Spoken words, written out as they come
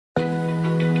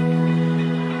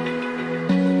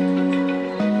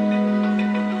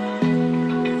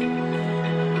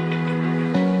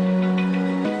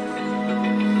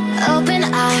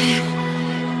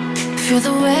Feel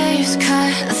the waves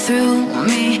cut through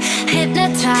me,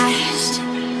 hypnotized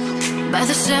by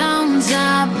the sounds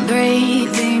I'm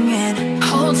breathing in.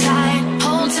 Hold tight,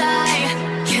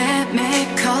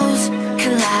 chemicals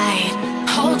collide.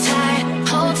 Hold tight,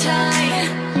 hold tight,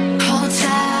 hold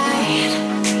tight.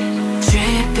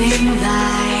 Dripping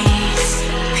lights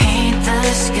paint the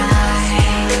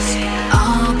skies,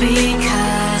 all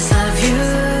because of you.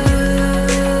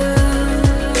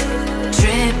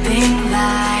 Dripping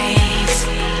lights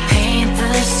paint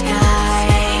the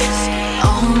skies,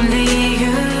 only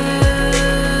you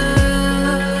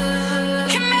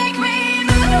can make me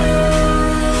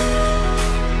move.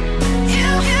 You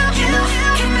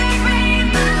can make me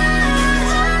move.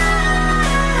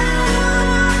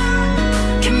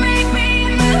 Can make me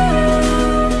move.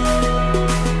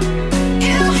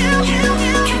 You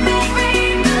can make me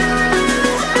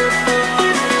move.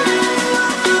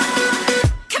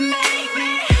 Can make me.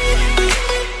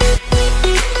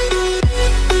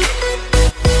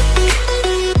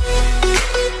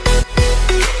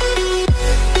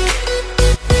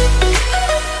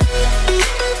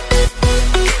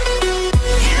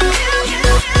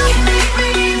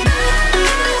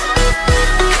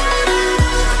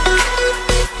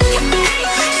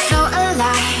 So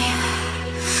alive,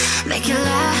 make it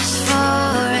last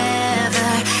forever.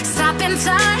 Stop in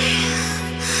time,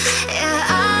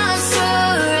 yeah, I'm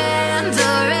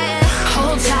surrendering.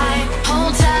 Hold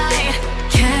tight,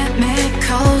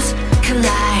 chemicals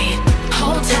collide.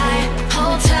 Hold tight,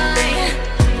 hold tight,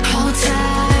 hold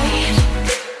tight.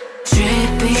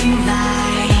 Dripping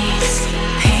lights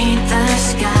paint the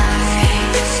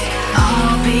skies,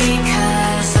 all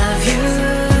because of you.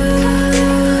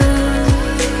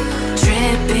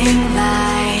 Dripping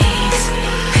lights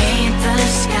paint the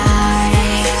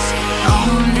skies,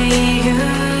 only you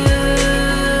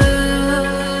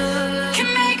can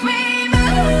make me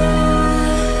move.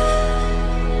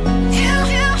 You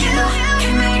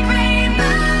can make me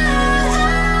move.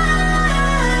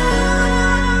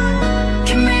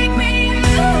 Can make me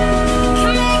move.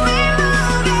 Can make me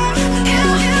move. You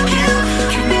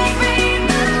can make me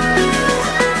move.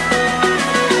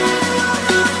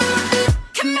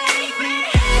 Can make me.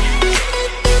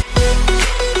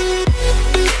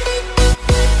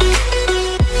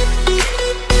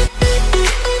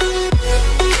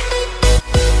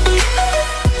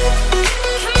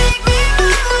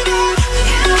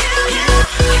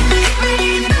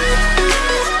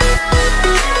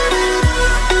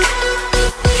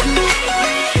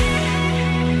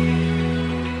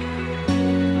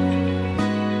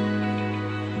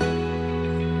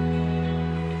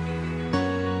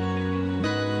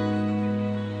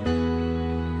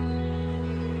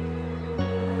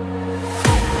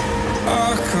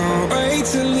 I can't wait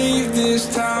to leave this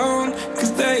town,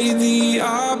 'cause lately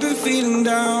I've been feeling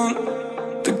down.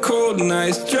 The cold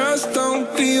nights just don't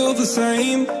feel the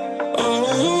same. Oh,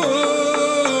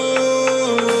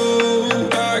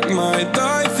 like my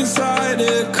life inside a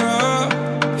car.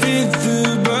 Hit the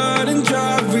button,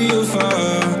 drive real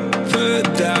far. Put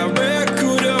that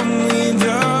record on me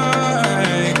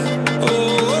like,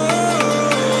 oh,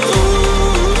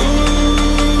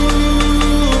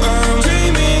 I'm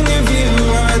dreaming of you.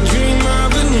 I dream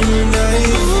of a new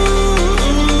life.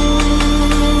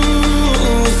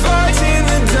 Fight in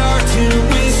the dark till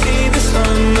we see the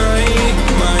sunlight.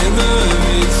 My love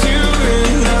is you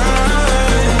and I.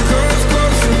 Close,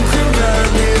 close and cool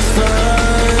like this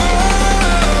fire.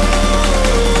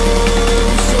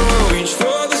 So reach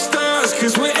for the stars,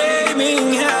 'cause we're aiming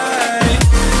high.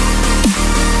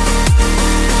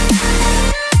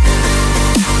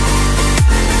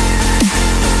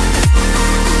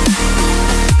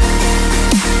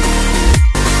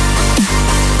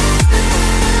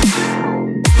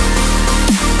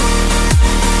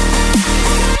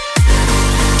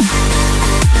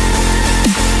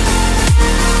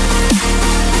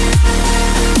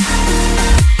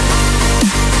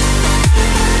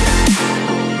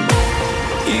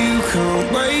 You can't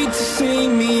wait to see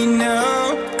me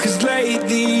now, 'cause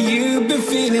lately you've been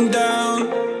feeling down.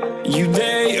 You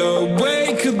lay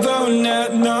awake alone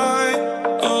at night.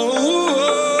 Oh,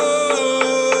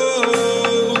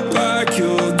 like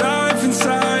your life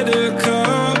inside a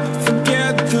car.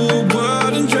 Forget the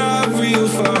world and drive real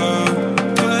far.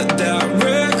 Put that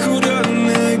record on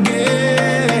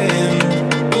again.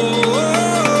 Oh,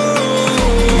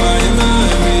 my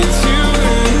love, it's you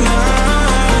and I.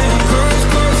 Close,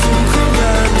 close and cool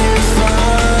like this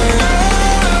fire.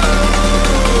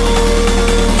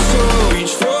 So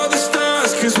reach for the stars,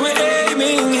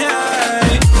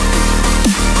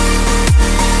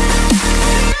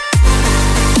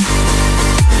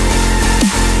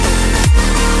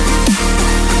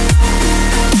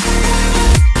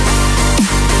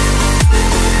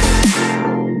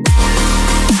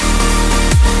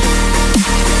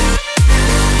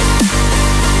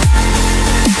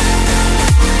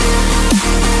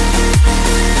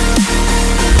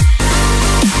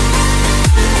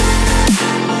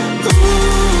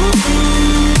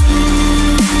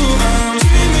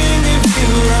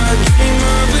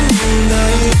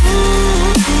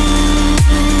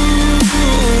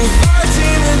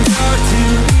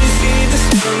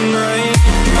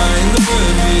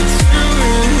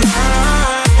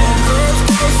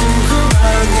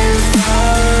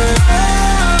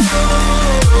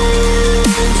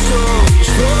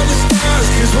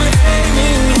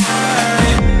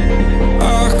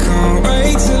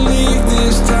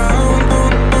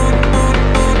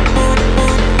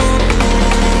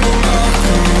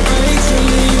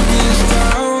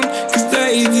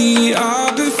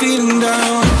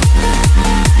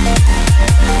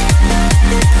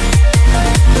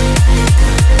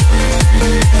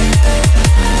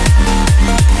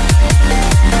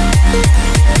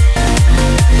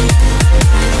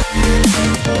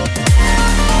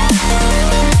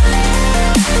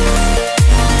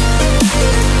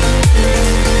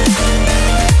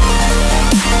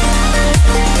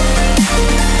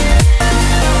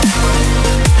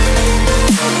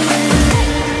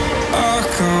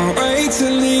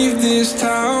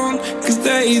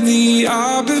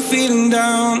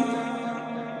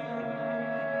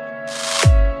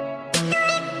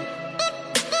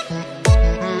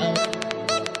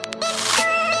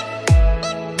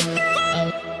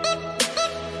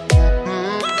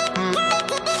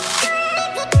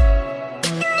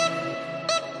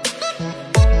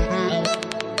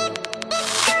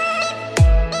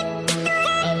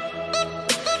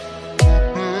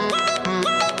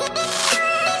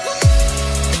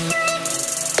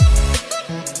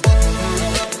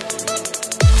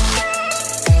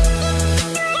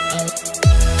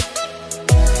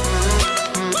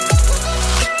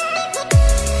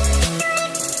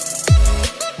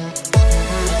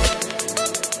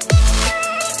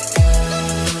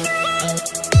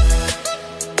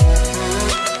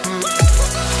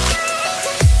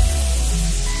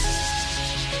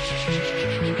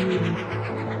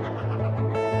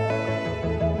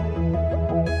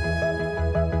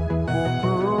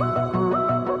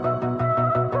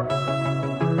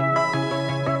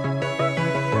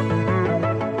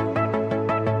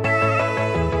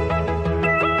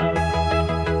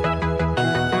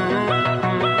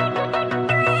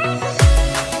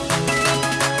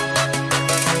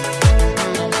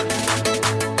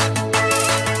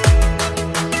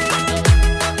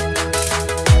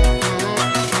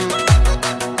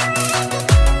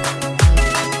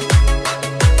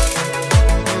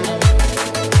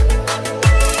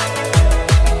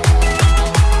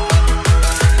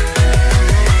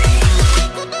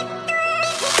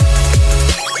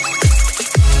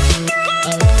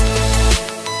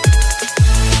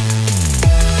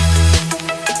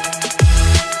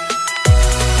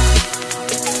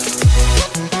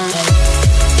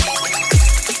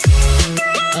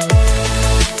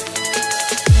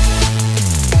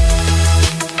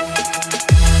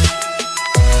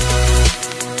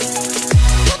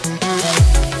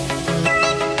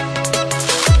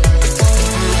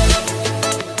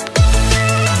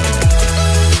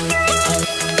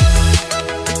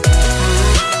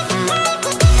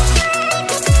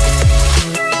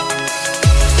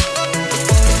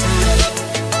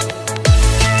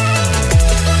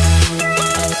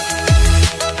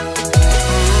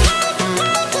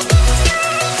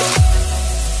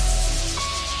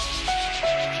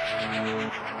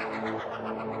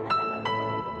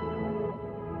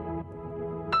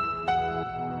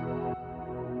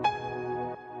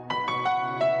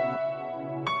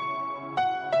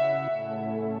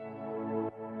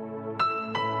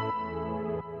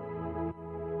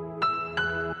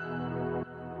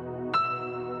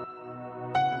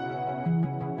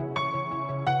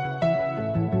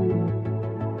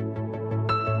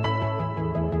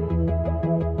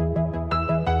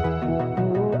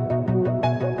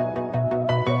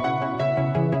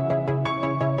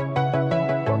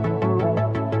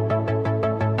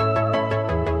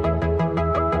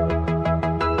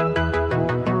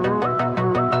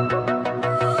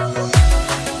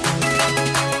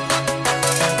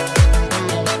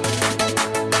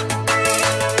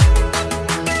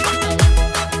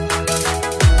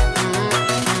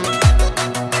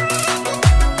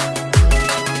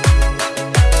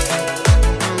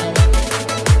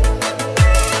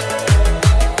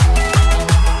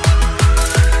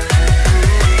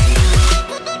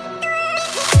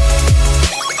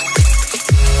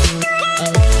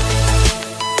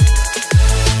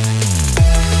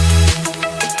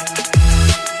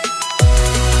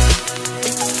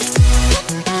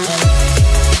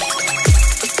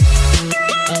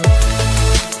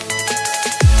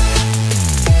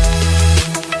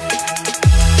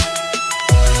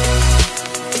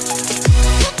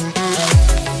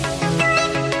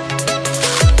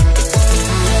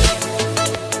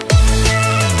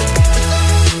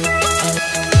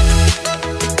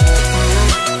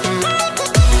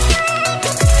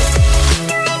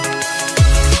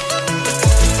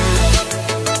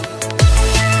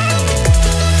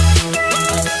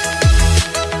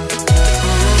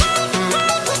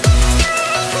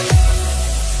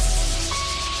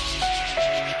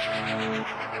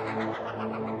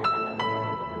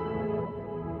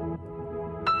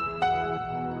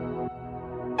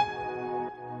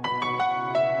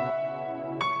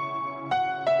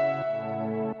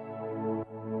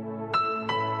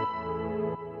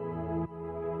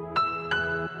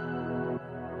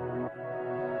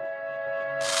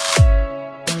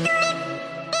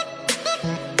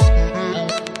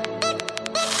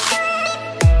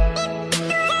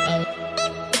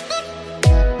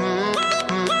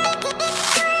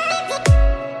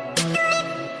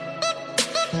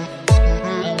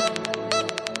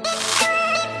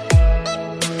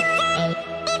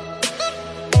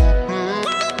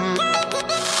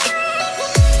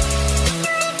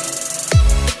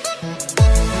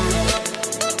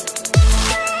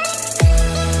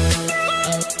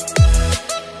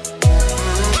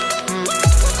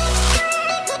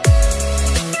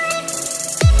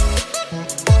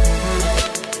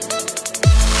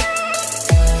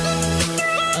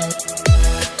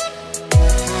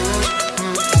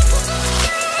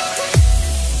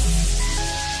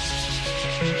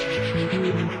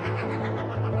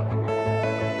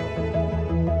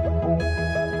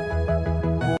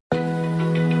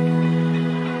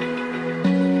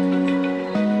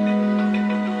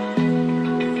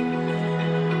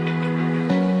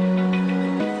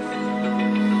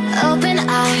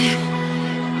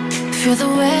 Feel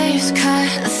the waves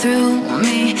cut through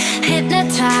me,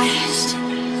 hypnotized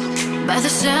by the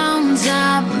sounds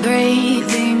I'm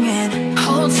breathing in.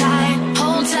 Hold tight,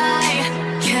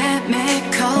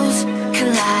 chemicals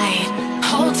collide.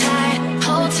 Hold tight,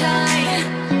 hold tight,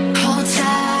 hold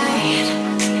tight.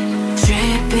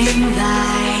 Dripping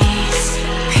lights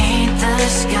paint the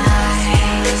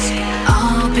skies,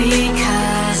 all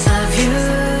because of you.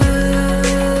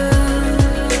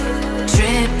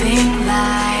 Dripping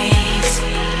lights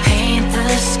paint the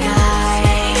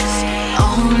skies,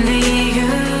 only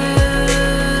you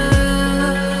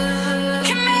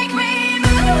can make me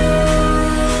move.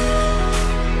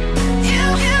 You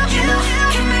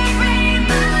can make me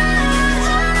move.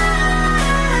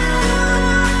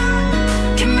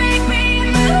 Can make me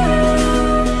move.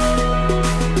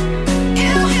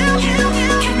 You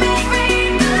can make me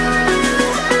move.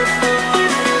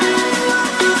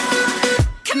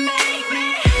 Can make me.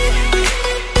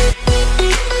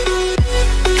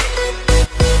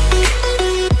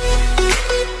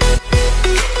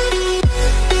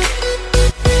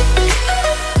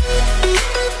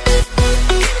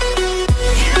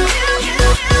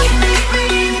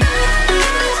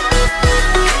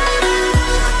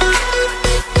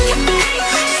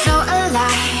 So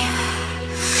alive,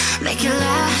 make it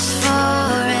last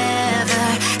forever.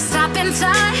 Stop in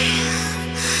time,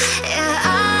 yeah,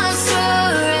 I'm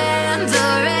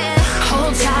surrendering.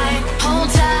 Hold tight,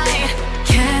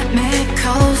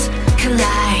 chemicals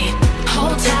collide.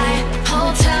 Hold tight,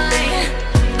 hold tight,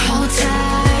 hold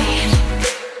tight.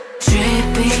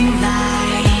 Dripping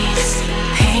lights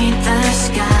paint the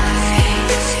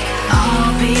skies, all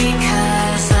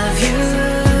because of you.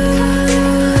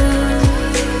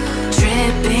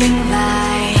 Dripping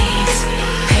lights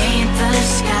paint the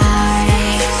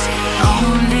skies,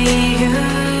 only you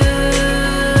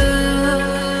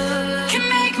can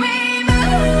make me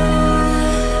move.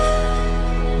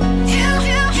 You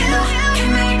can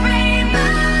make me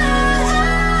move.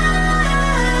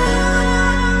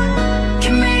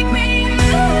 Can make me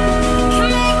move. Can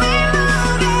make me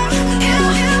move. You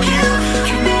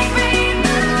can make me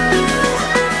move.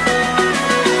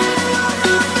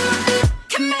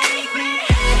 Can make me.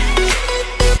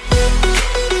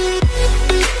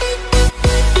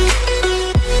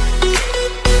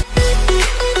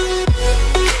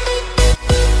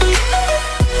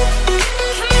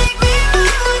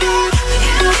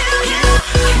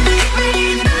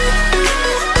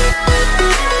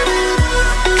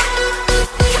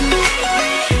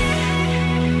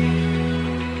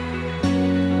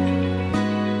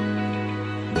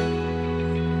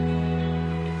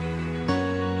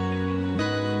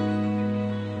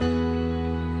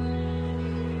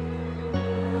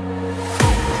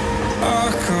 I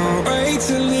can't wait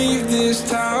to leave this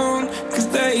town, 'cause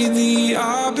lately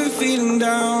I've been feeling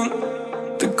down.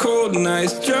 The cold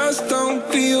nights just don't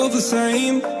feel the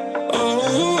same.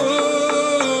 Oh,